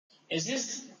Is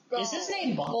his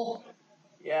name Buckle?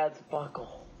 Yeah, it's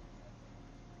Buckle.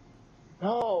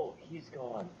 No, he's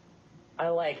gone. I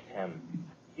liked him.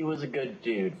 He was a good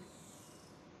dude.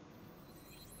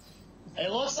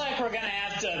 It looks like we're gonna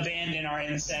have to abandon our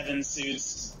N7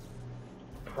 suits.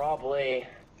 Probably.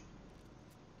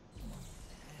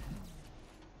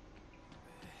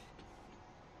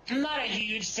 I'm not a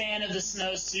huge fan of the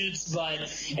snowsuits, but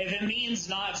if it means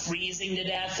not freezing to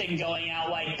death and going out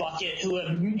like Bucket, who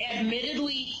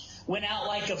admittedly went out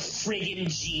like a friggin'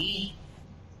 G,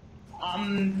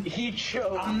 he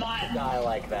chose I'm not to die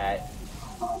like that.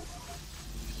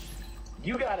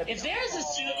 You gotta be. If there's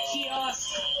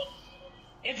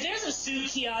a suit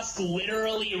kiosk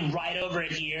literally right over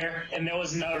here, and there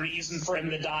was no reason for him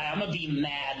to die, I'm gonna be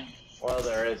mad. Well,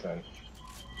 there isn't.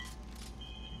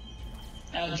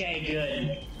 Okay,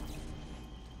 good.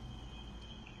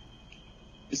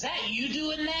 Is that you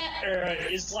doing that, or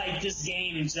is like this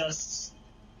game just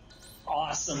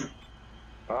awesome?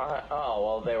 Oh,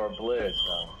 well, they were blue,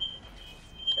 so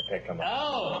I picked them up.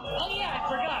 Oh yeah, I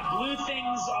forgot. Blue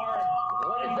things are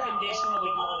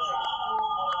unconditionally.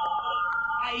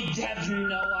 I have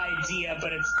no idea,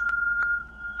 but it's.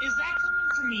 Is that coming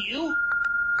from you?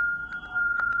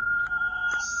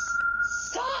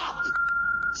 Stop!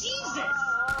 Jesus!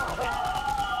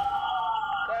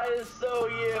 That is so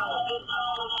you.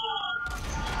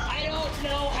 I don't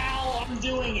know how I'm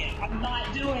doing it. I'm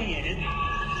not doing it.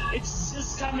 It's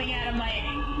just coming out of my...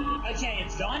 Okay,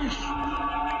 it's done?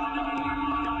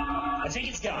 I think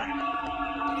it's gone.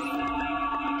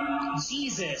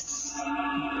 Jesus.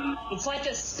 It's like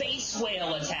a space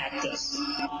whale attacked us.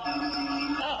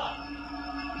 Oh.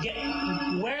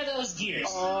 Where are those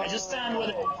gears? I just found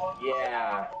where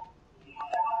Yeah.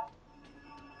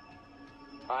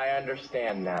 I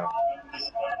understand now.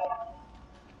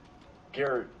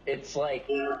 It's like...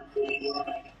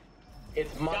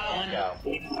 It's my echo.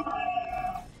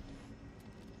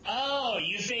 Oh,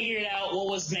 you figured out what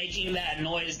was making that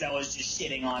noise that was just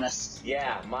shitting on us.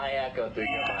 Yeah, my echo through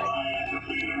your mic.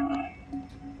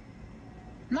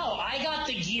 No, I got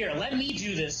the gear. Let me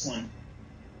do this one.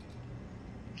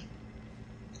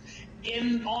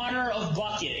 In honor of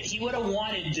Bucket, he would have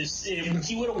wanted this.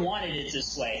 He would have wanted it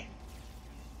this way.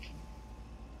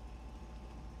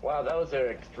 Wow, that was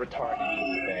a retarded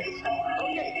easy fix.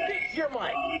 Okay, fix your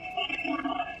mic.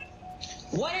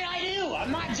 What did I do?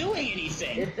 I'm not doing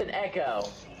anything. It's an echo.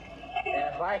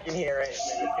 And if I can hear it,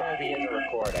 then it's going to be in the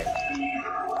recording.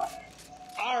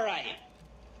 Alright.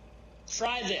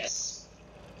 Try this.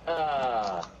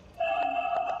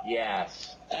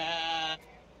 Yes.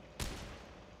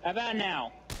 How about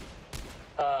now?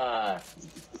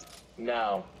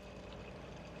 No.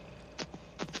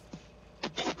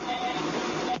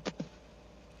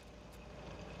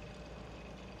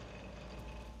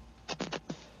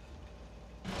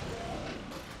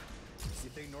 You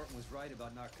think Norton was right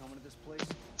about not coming to this place?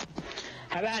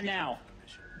 How about now?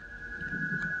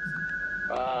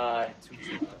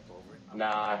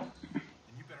 Nah.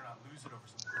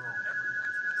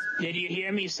 Did you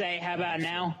hear me say, how about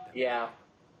now? Yeah.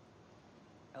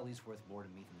 Ellie's worth more to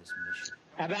me than this mission.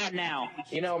 How about now?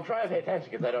 You know, I'm trying to pay attention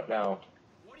because I don't know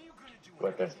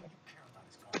what this.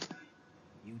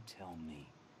 You tell me.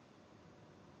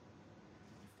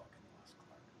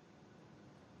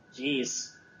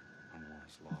 Jeez. I'm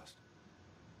always lost.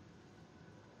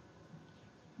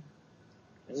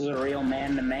 This is a real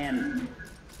man-to-man.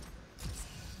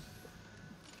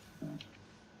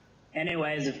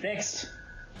 Anyway, is it fixed?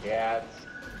 Yeah,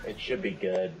 it should be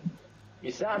good.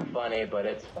 You sound funny, but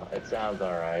it sounds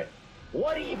alright.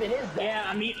 What even is that? Yeah,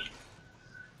 I mean...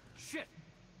 Shit!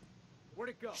 Where'd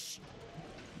it go?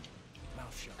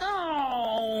 Mouth shut.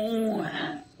 Oh!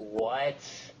 What?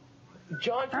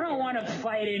 John... I don't want to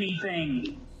fight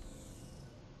anything.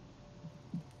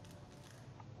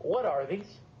 What are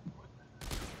these?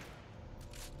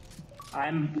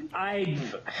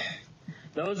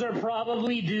 Those are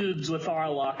probably dudes with our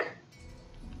luck.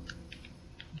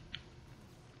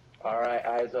 Alright,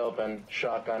 eyes open.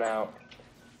 Shotgun out.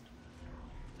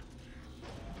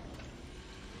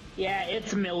 Yeah,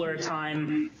 it's Miller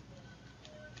time.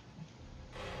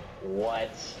 What?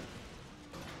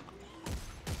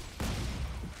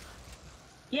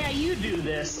 Yeah, you do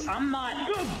this. I'm not...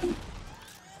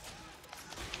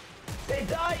 They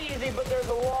die easy, but there's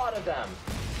a lot of them.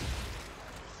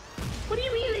 What do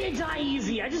you mean they die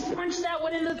easy? I just punched that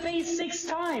one in the face 6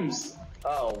 times.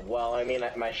 Oh, well, I mean,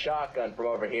 my shotgun from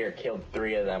over here killed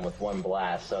 3 of them with 1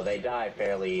 blast, so they die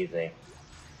fairly easy.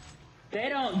 They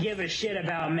don't give a shit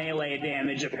about melee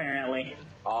damage, apparently.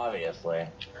 Obviously.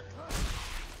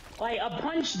 Like, a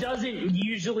punch doesn't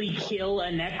usually kill a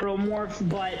necromorph,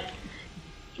 but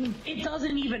it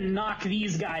doesn't even knock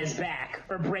these guys back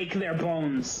or break their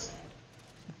bones.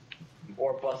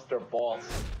 Or bust their balls.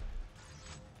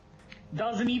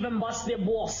 Doesn't even bust their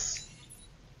balls.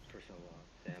 For so long,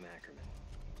 Sam Ackerman.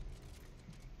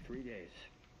 3 days,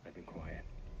 I've been quiet,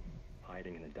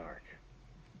 hiding in the dark.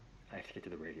 I have to get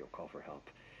to the radio, call for help.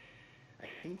 I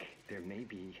think there may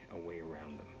be a way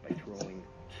around them by throwing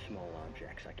small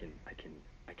objects. I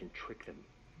can trick them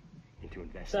into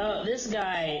investigating. So this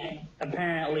guy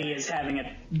apparently is having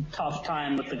a tough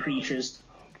time with the creatures.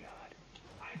 Oh God!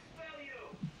 I smell you.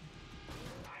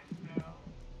 I smell.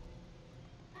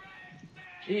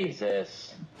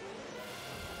 Jesus,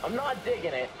 I'm not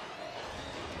digging it.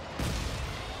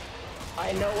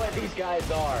 I know what these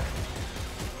guys are.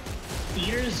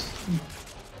 Eaters?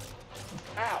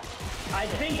 Ow! I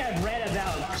think I've read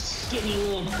about skinny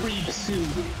little creeps who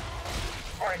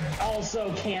are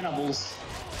also cannibals.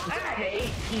 I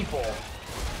hate people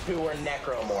who are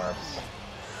necromorphs.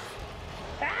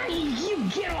 Ah, you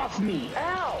get off me!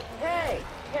 Ow! Hey!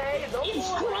 Hey! Don't It's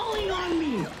pull crawling on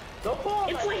me! Don't pull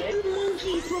It's my like head. the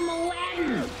monkey from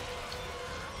Aladdin!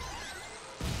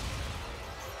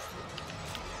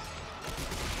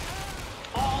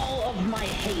 All of my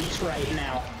hate right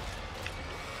now.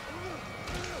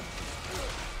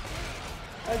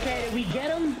 Okay, did we get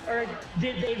them, or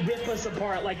did they rip us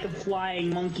apart like the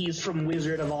flying monkeys from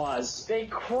Wizard of Oz? They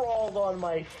crawled on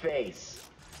my face.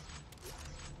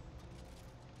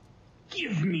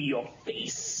 Give me your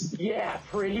face. Yeah,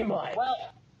 pretty much.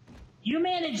 Well, you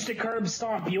managed to curb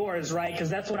stomp yours, right? Because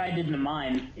that's what I did to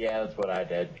mine. Yeah, that's what I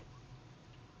did.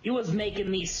 It was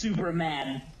making me super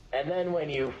mad. And then when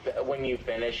you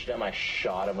finished him, I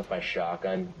shot him with my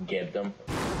shotgun, gibbed him.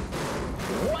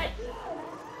 What?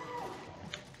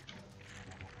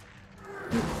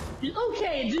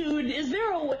 Okay, dude, is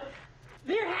there a way?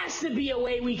 There has to be a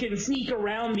way we can sneak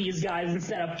around these guys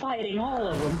instead of fighting all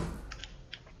of them.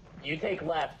 You take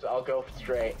left, I'll go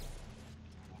straight.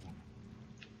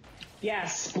 Yeah,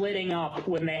 splitting up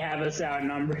when they have us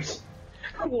outnumbered.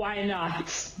 Why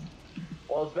not?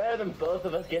 Well, it's better than both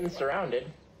of us getting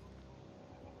surrounded.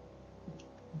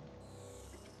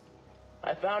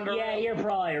 I found her. Yeah, you're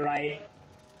probably right.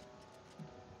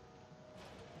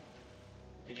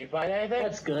 Did you find anything?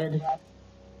 That's good.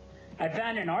 I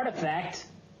found an artifact.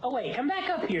 Oh wait, come back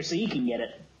up here so you can get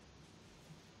it.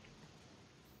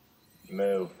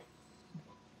 Move.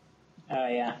 Oh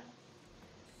yeah.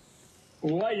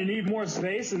 What, you need more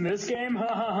space in this game? Ha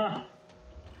ha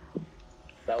ha.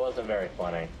 That wasn't very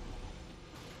funny.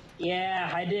 Yeah,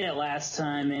 I did it last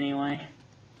time anyway.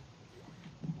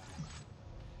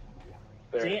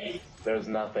 There's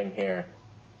nothing here.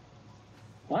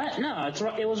 What? No,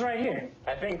 it was right here.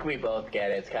 I think we both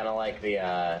get it. It's kind of like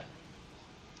the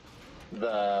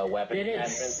weapon Did it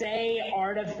attachment. say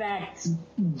artifact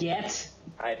get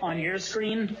on your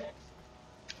screen?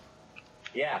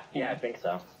 Yeah, I think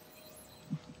so.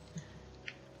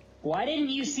 Why didn't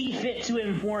you see fit to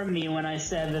inform me when I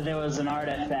said that there was an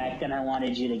artifact and I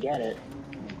wanted you to get it?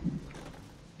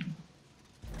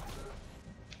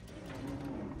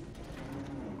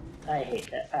 I hate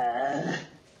that.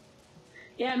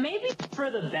 Yeah, maybe for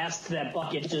the best that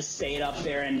Bucket just stayed up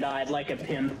there and died like a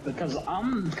pimp, because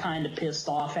I'm kind of pissed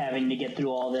off having to get through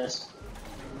all this.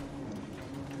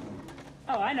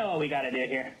 Oh, I know what we gotta do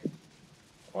here.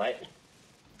 What?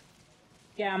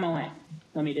 Yeah, I'm away.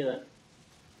 Let me do it.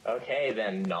 Okay,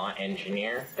 then, not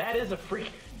engineer. That is a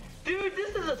freak. Dude,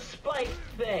 this is a spiked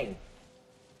thing.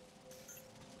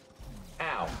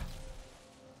 Ow.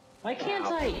 Why can't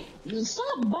Ow. I...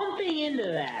 Stop bumping into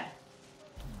that.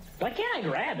 Why can't I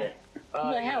grab it?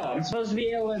 What the hell? I'm supposed to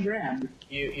be able to grab.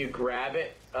 You grab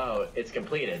it. Oh, it's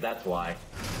completed. That's why.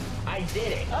 I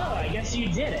did it. Oh, I guess you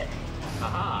did it.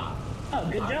 Aha. Oh,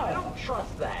 good I job. don't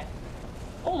trust that.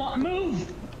 Hold on,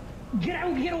 move! Get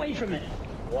out, get away from it.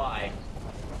 Why?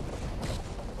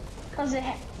 Cause it...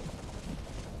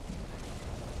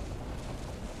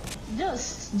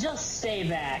 Just stay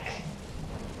back.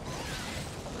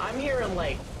 I'm hearing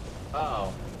like,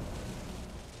 oh.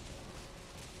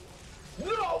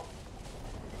 No!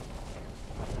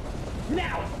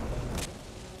 Now!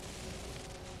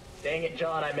 Dang it,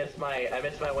 John, I missed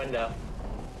my window.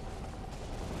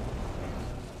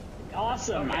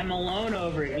 Awesome, Okay. I'm alone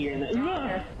over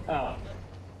here. Oh.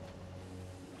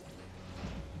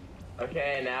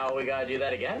 Okay, now we gotta do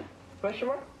that again? Question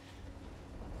mark?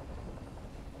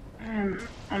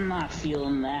 I'm not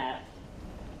feeling that.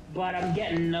 But I'm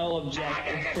getting no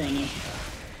objective thingy.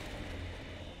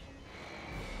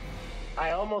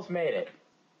 I almost made it.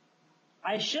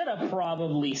 I should have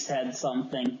probably said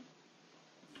something.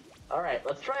 Alright,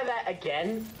 let's try that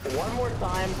again. One more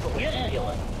time, but we Yeah. feel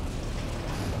it.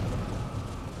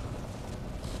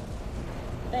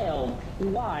 Hell,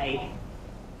 why?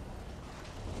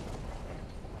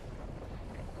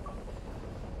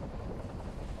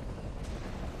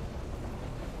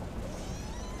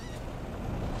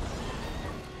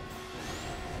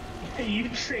 You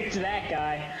tricked that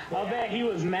guy. I'll bet he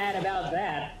was mad about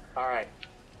that. Alright.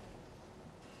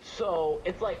 So,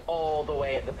 it's like all the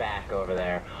way at the back over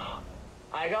there.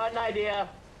 I got an idea.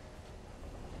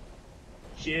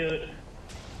 Shoot.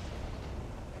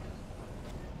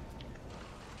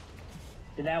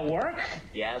 Did that work?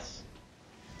 Yes.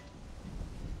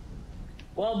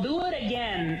 Well, do it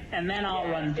again, and then I'll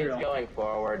run through. It's going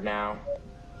forward now.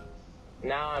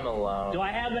 Now I'm alone. Do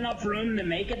I have enough room to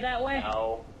make it that way?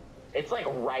 No. It's like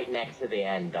right next to the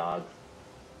end, dog.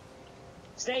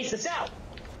 Stasis. Out!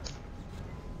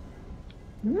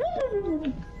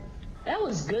 That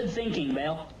was good thinking,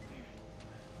 Vale.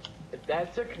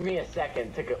 That took me a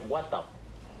second to go. What the?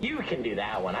 You can do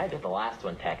that one. I did the last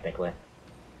one, technically.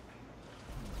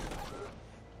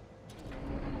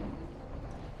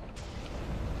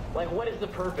 Like, what is the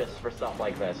purpose for stuff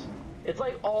like this? It's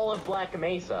like all of Black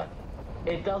Mesa.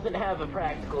 It doesn't have a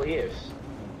practical use.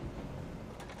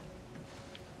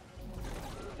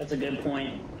 That's a good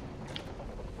point.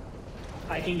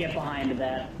 I can get behind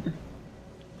that.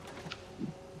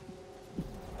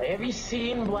 Like, have you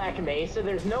seen Black Mesa?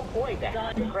 There's no point to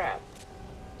half the crap.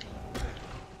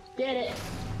 Did it.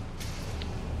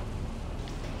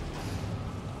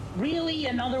 Really?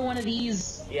 Another one of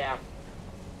these? Yeah.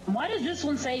 Why does this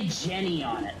one say Jenny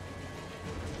on it?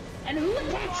 And who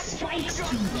attached spikes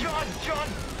to you? John!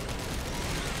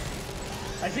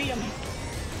 I see him.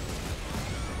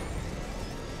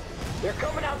 They're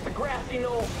coming out the grassy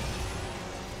knoll.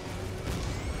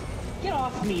 Get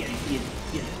off me,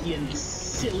 you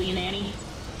silly nanny.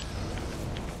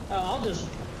 Oh, I'll just...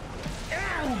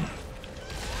 Ow!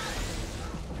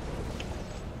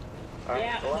 Right,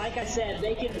 Yeah, like I said,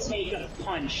 they can take a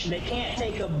punch. They can't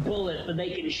take a bullet, but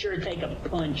they can sure take a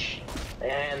punch.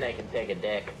 And they can take a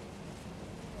dick.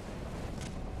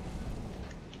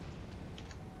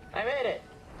 I made it!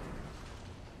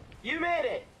 You made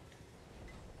it!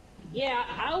 Yeah,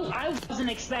 I wasn't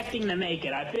expecting to make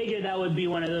it. I figured that would be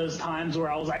one of those times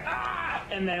where I was like, ah!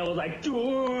 And then it was like,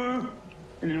 Duh!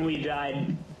 And then we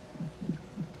died.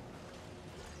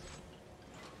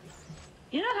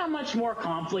 You know how much more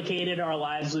complicated our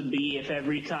lives would be if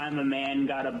every time a man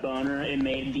got a boner, it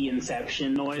made the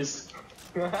Inception noise?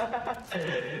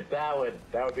 that'd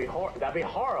be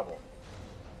horrible.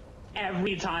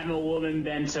 Every time a woman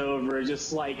bent over,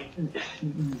 just like,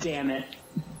 damn it.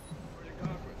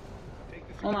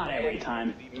 Well, not every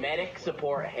time. Medic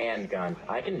support handgun.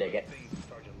 I can dig it.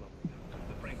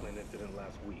 The Franklin incident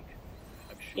last week.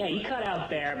 Yeah, you cut out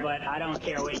there, but I don't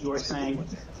care what you were saying.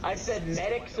 I said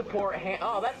medic support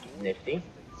Oh, that's nifty.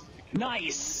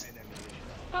 Nice!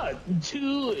 Oh,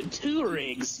 two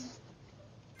rigs.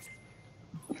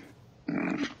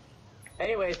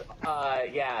 Anyways,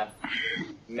 yeah.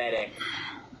 Medic.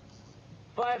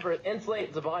 Fiber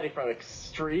insulates the body from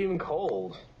extreme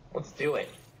cold. Let's do it.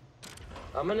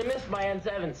 I'm gonna miss my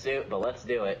N7 suit, but let's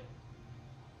do it.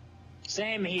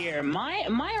 Same here. My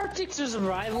Arctic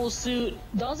survival suit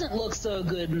doesn't look so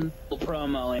good in the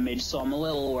promo image, so I'm a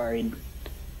little worried.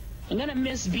 I'm gonna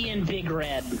miss being Big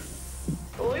Red.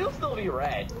 Well, you'll still be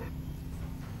red.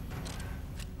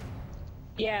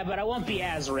 Yeah, but I won't be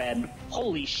as red.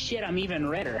 Holy shit, I'm even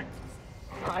redder.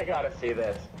 I gotta see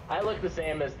this. I look the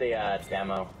same as the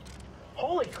demo.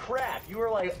 Holy crap, you were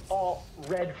like all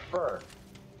red fur.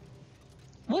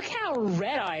 Look how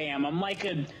red I am. I'm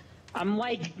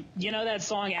like, you know that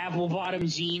song Apple Bottom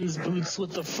Jeans, Boots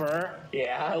with the Fur?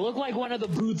 Yeah. I look like one of the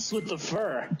boots with the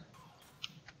fur.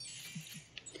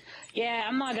 Yeah,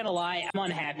 I'm not gonna lie, I'm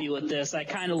unhappy with this. I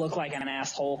kinda look like an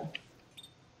asshole.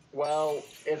 Well,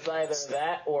 it's either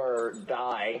that or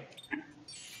die.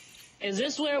 Is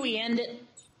this where we end it?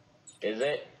 Is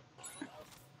it?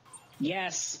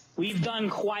 Yes, we've done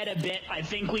quite a bit. I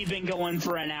think we've been going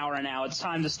for an hour now. It's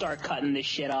time to start cutting this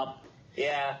shit up.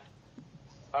 Yeah.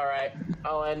 Alright,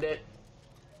 I'll end it.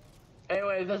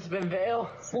 Anyways, this has been Vale.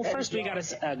 Well, first we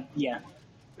gotta, yeah.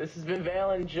 This has been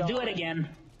Vale and John. Do it again.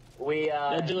 We,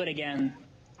 Do it again.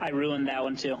 I ruined that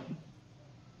one too.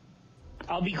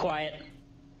 I'll be quiet.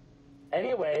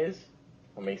 Anyways,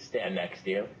 let me stand next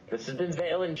to you. This has been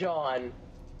Vale and John.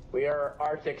 We are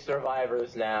Arctic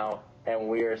survivors now, and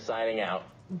we are signing out.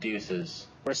 Deuces.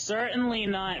 We're certainly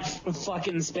not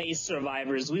fucking space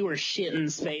survivors. We were shit in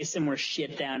space and we're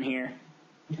shit down here.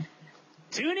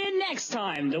 Tune in next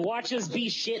time to watch us be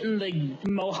shit in the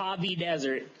Mojave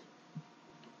Desert.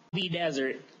 The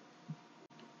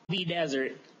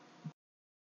desert.